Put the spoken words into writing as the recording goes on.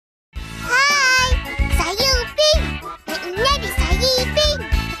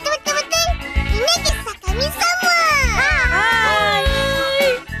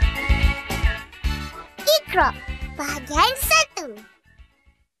IQRA, bahagian 1.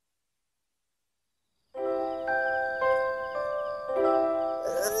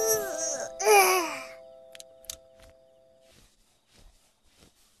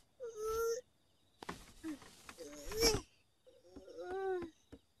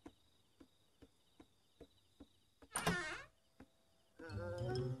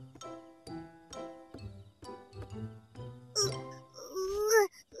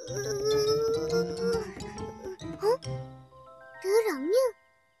 Terangnya.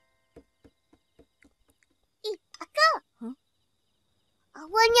 Akak.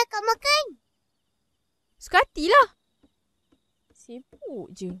 Awalnya Akak makan. Sekatilah. Sibuk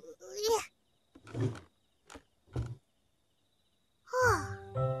je.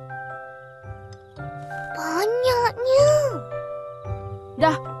 Banyaknya.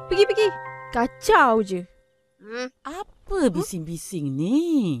 Dah, pergi. Kacau je. Apa bising-bising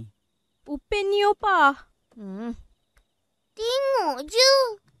ni? UPIN ni, Opa. Tengok je.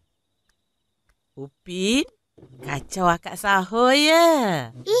 Upin, kacau akak sahur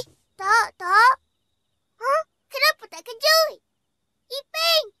ya. Tak. Kenapa tak kejut?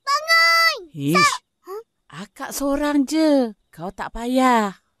 IPIN, bangun. Ish, akak seorang je. Kau tak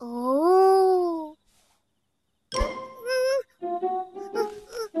payah. Oh.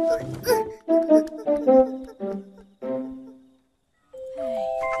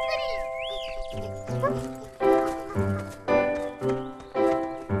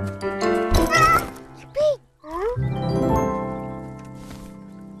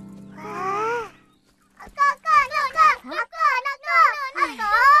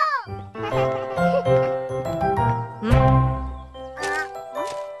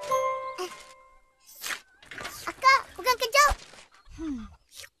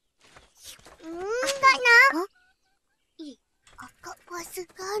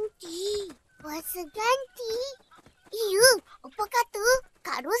 Puasa ganti? Ya, Opa kata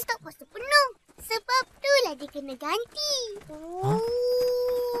Kak Ros tak puasa penuh. Sebab itulah dia kena ganti.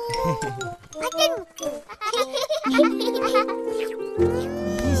 Akan muka.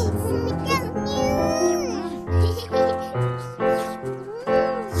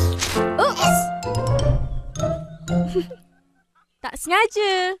 Tak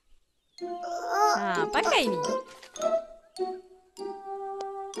sengaja. Pakai ni.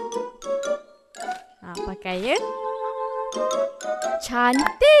 Pakai ya.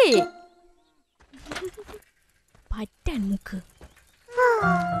 Cantik. Padan muka.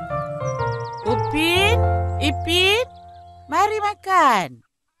 Upin, Ipin, mari makan.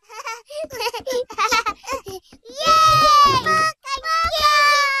 Yeay! Makan!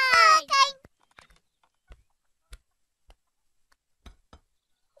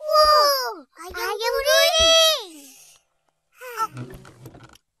 Wow! Ayam goreng!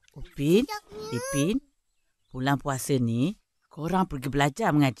 Upin, Ipin, bulan puasa ni, korang pergi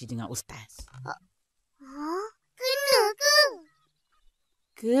belajar mengaji dengan Ustaz. Kena ke?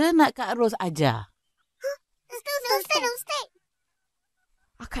 Nak Kak Ros ajar? Ustaz.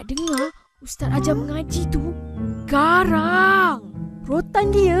 Akak dengar Ustaz ajar mengaji tu garang.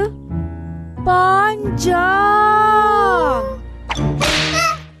 Rotan dia panjang.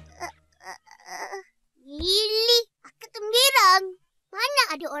 Gili, akak temberang. Mana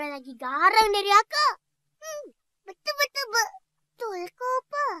ada orang lagi garang dari akak? Betul ke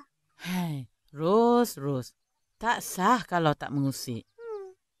apa? Hai, Ros. Tak sah kalau tak mengusik.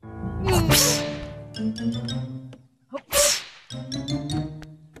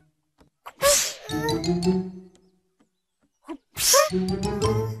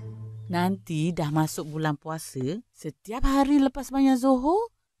 Nanti dah masuk bulan puasa, setiap hari lepas banyak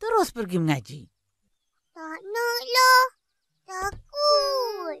Zohor, terus pergi mengaji. Tak naklah.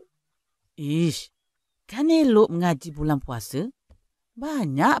 Takut. Ish, kan elok mengaji bulan puasa?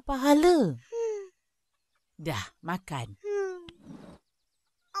 Banyak pahala. Dah, makan.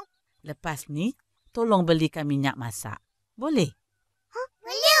 Lepas ni, tolong belikan minyak masak. Boleh?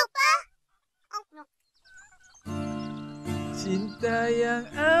 Boleh, Opa. Cinta yang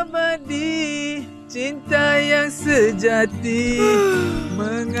abadi, cinta yang sejati.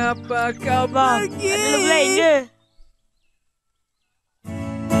 Mengapa kau pergi? Ada lagu lain je.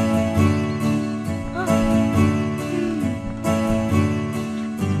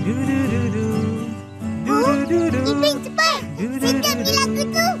 Ipin, cepat. Sedap je lagu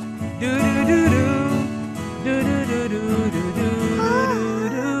tu.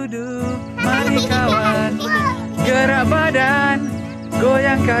 Mari kawan, gerak badan,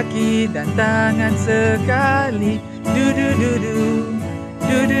 goyang kaki dan tangan sekali.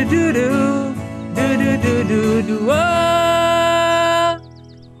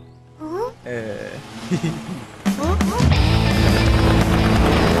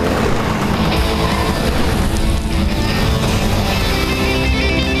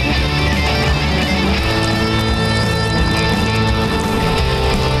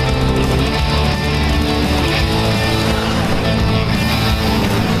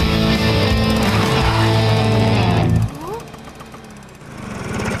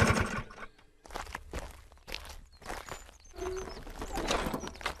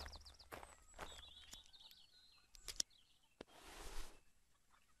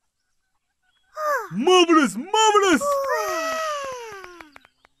 Marvelous, marvelous.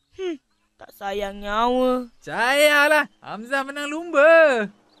 Tak sayang nyawa. Percayalah, Hamzah menang lumba.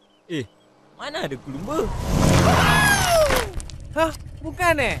 Mana ada lumba? Hah?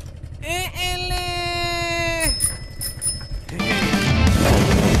 Bukan eleh.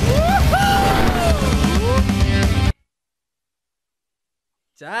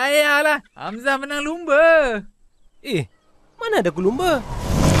 Percayalah, Hamzah menang lumba. Mana ada lumba?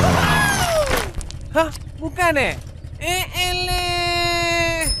 Hah? Bukan eleh.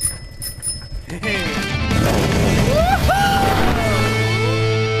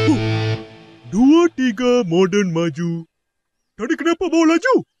 2-3 moden maju. Tadi kenapa bawa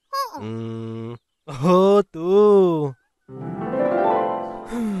laju? Oh, tu.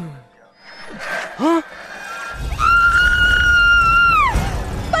 Hah?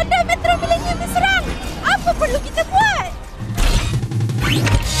 Bandar Metro Millennium diserang. Apa perlu kita buat?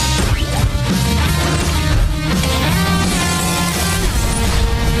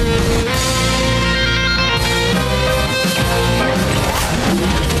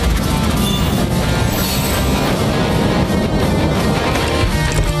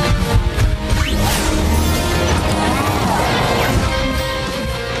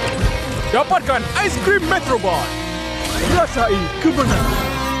 Dapatkan Ice Cream Metro Bar. Rasai kemenangan.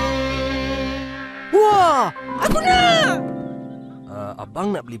 Wah, aku nak.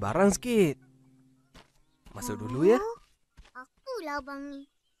 Abang nak beli barang sikit. Masuk dulu ya. Akulah abang ni.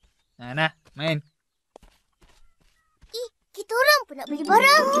 Nah, main. Kita orang pun nak beli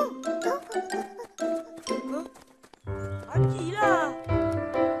barang. Bagilah.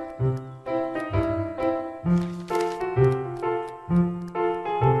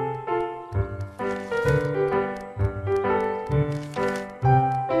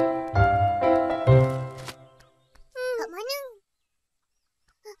 Kat mana?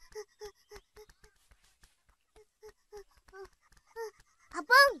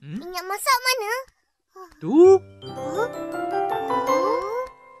 Abang, minyak masak mana? Tu.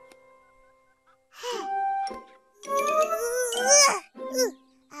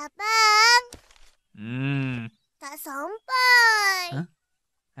 Abang, Hmm. tak sampai.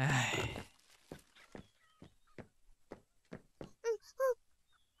 Hah?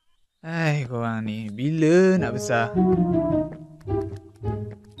 Korang ni bila nak besar?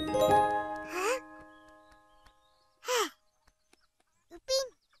 Upin,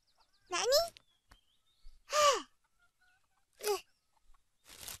 nak ni?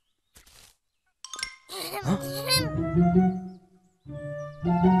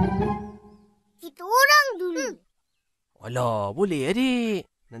 Kita orang dulu. Alah, boleh adik.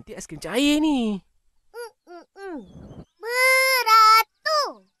 Nanti ais krim cair ni.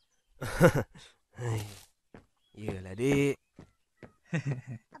 Beratur. Yalah, adik.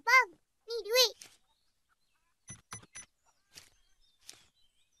 Abang, ni duit.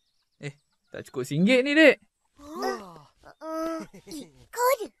 Tak cukup RM1 ni, dek. Kau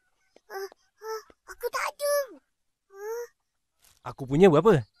ada? Aku tak ada. Aku punya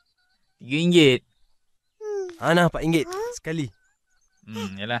berapa? RM3. Nah, RM4 sekali.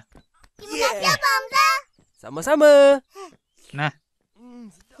 Yalah. Terima kasih Abang Hamzah. Sama-sama. Nah.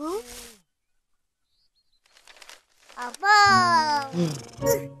 Abang.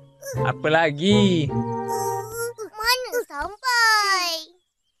 Apa lagi? Mana sampai?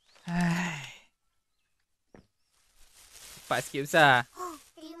 Cepat sikit besar.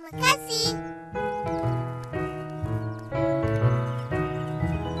 Terima kasih.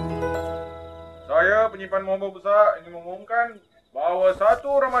 Saya penyimpan nombor besar ingin mengumumkan bahawa 1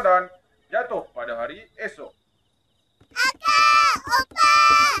 Ramadan jatuh pada hari esok. Akak, Opa.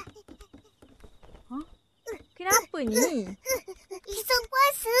 Kenapa ni? Esok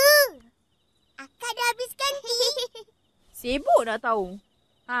puasa. Akak dah habiskan tea. Sibuk dah tahu.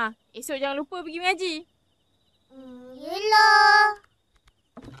 Esok jangan lupa pergi mengaji. Yelah.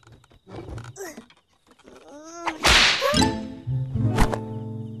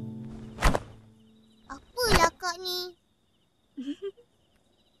 Apalah kak ni?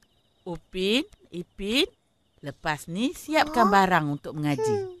 Upin, Ipin, lepas ni siapkan barang untuk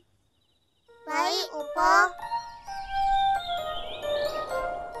mengaji. Baik, Opa.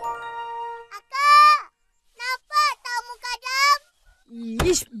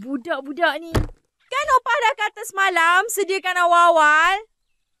 Budak-budak ni. Kan Opah dah kata semalam sediakan awal-awal.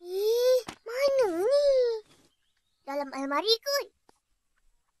 Mana ni? Dalam almari kot.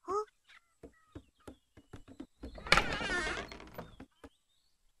 Huh?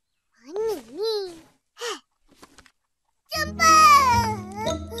 Mana ni? Jumpa!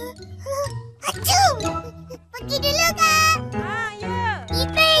 Acum! Pergi dulu kan? Ya.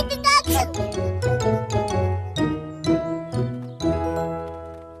 IPIN Terbaru!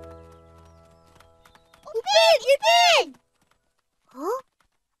 IPIN! Oh?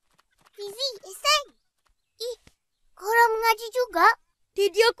 Fizi, Ehsan. Korang mengaji juga?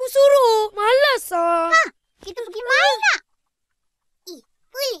 Tadi aku suruh. Malas ah. Kita pergi main tak?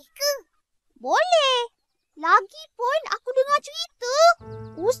 Boleh ke? Boleh. Lagipun aku dengar cerita.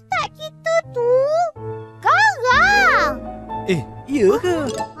 Ustaz kita tu garang. Iya ke?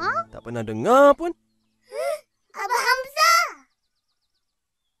 Ha? Tak pernah dengar pun. Abang Hamzah.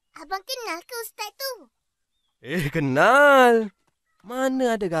 Abang kenal ke ustaz tu? Kenal.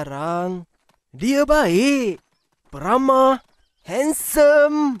 Mana ada garang. Dia baik. Peramah.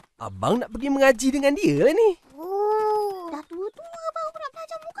 Handsome. Abang nak pergi mengaji dengan dia lah ni. Oh. Dah tua-tua baru nak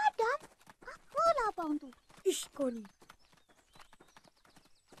belajar mukadam. Apalah abang tu? Ish, kau ni.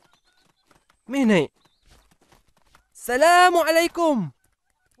 Meh naik. Assalamualaikum.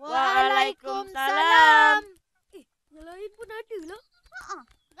 Waalaikumsalam. Yang lain pun ada lah.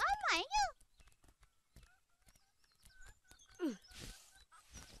 Ramainya.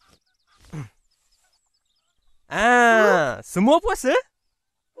 Semua puasa?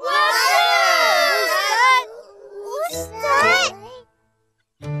 Ustaz.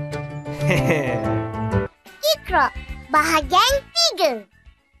 IQRA bahagian 3.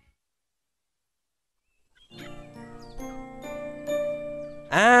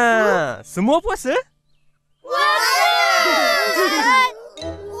 Semua puasa? Ustaz.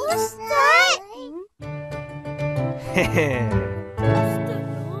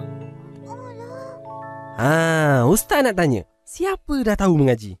 Ustaz nak tanya. Siapa dah tahu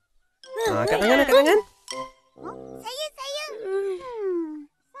mengaji? Kat tangan. Saya.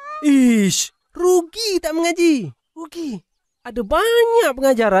 Ish, rugi tak mengaji. Rugi. Ada banyak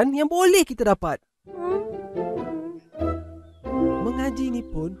pengajaran yang boleh kita dapat. Mengaji ni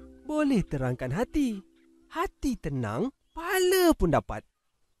pun boleh terangkan hati. Hati tenang, pahala pun dapat.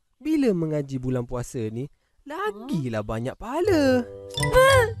 Bila mengaji bulan puasa ni, lagilah banyak pahala.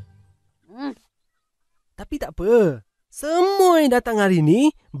 Tapi tak apa. Semua yang datang hari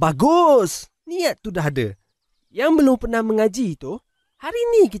ni, bagus. Niat tu dah ada. Yang belum pernah mengaji tu, hari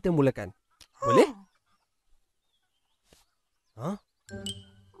ni kita mulakan. Boleh?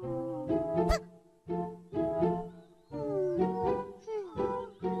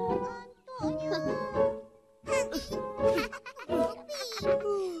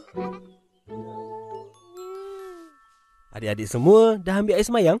 Adik-adik semua dah ambil air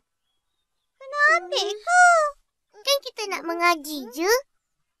semayang? Ambil ke? Kan kita nak mengaji je.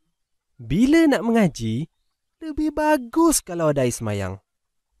 Bila nak mengaji, lebih bagus kalau ada air semayang.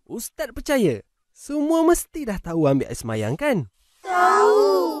 Ustaz percaya, semua mesti dah tahu ambil air semayang kan?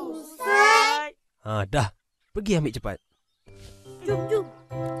 Tahu, Ustaz. Dah. Pergi ambil cepat. Jom.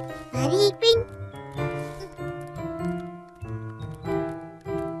 Mari, IPIN.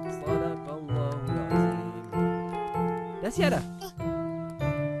 Dah siap dah?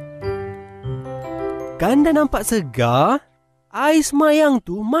 Kan dah nampak segar? Air semayang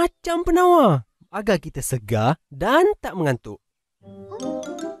tu macam penawar. Agar kita segar dan tak mengantuk.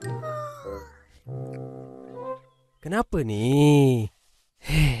 Kenapa ni?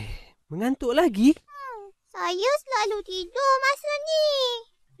 Mengantuk lagi? Saya selalu tidur masa ni.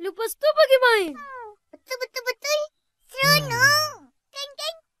 Lepas tu pergi main. Betul. Seronok. Kan?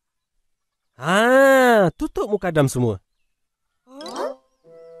 Tutup mukadam semua.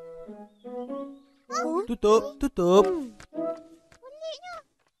 Tutup.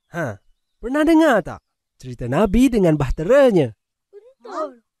 Pernah dengar tak cerita Nabi dengan bahteranya?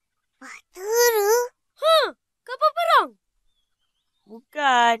 Betul. Bahtera? Kapal perang?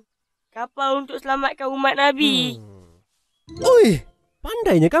 Bukan. Kapal untuk selamatkan umat Nabi. Oi,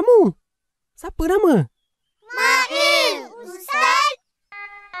 pandainya kamu. Siapa nama? Mail, Ustaz.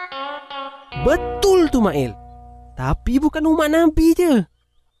 Betul tu Mail. Tapi bukan umat Nabi je.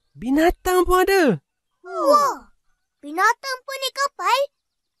 Binatang pun ada. Wah, binatang pun naik kapal?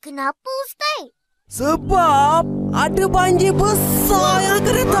 Kenapa, Ustaz? Sebab ada banjir besar yang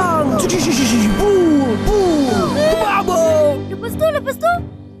akan datang. Lepas tu?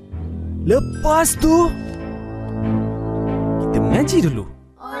 Lepas tu, kita mengaji dulu.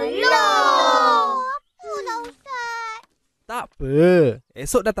 Allah! Apalah, Ustaz? Tak apa.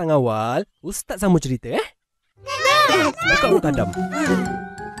 Esok datang awal, Ustaz sambung cerita Buka mukadam.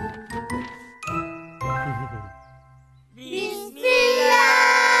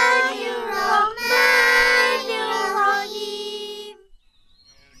 Bismillahirrahmanirrahim.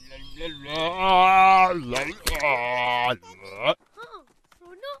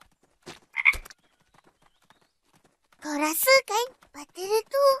 Kau rasa kan batera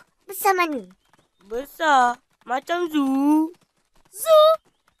tu besar mana? Besar. Macam zoo. Zoo?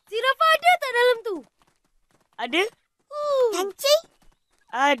 Zirafah ada tak dalam tu? Ada? Kancing?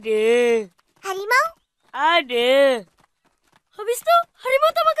 Ada. Harimau? Ada. Habis tu,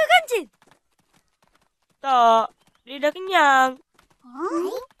 harimau tak makan kancing? Tak. Dia dah kenyang.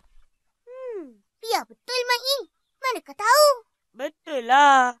 Biar betul, Mak I. Mana kau tahu? Betul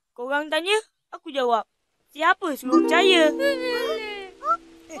lah. Korang tanya, aku jawab. Siapa suruh percaya?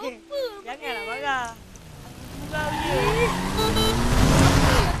 Janganlah marah. Aku gurau je.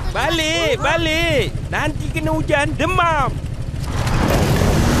 Balik. Nanti kena hujan, demam.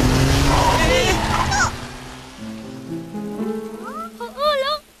 Lari!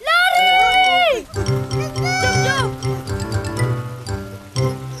 Jom!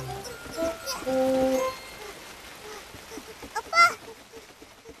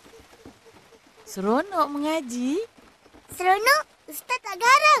 Seronok mengaji. Seronok, Ustaz tak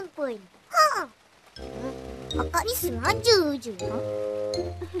garang pun. Akak ni sengaja je.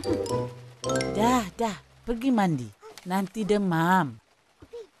 Dah. Pergi mandi. Nanti demam.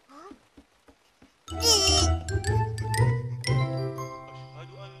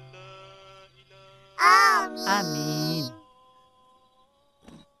 Amin. Amin.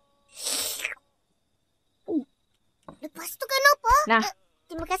 Lepas tu kan apa? Nah.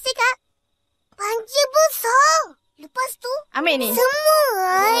 Terima kasih, Kak. Panci besar. Lepas tu, Ambil ni.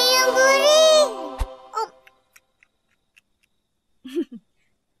 semua yang goreng.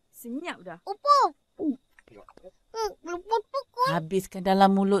 Senyap dah. Apa? Lepas tu, Habiskan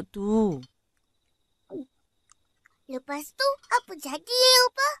dalam mulut tu. lepas tu apa jadi,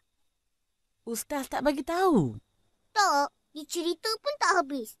 apa? Ustaz tak bagi tahu. Tak, dia cerita pun tak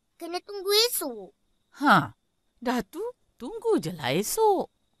habis. Kena tunggu esok. Dah tu, tunggu je lah esok.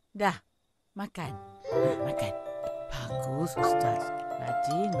 Dah, makan. Makan. Bagus, Ustaz.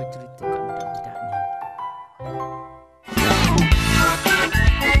 Rajin.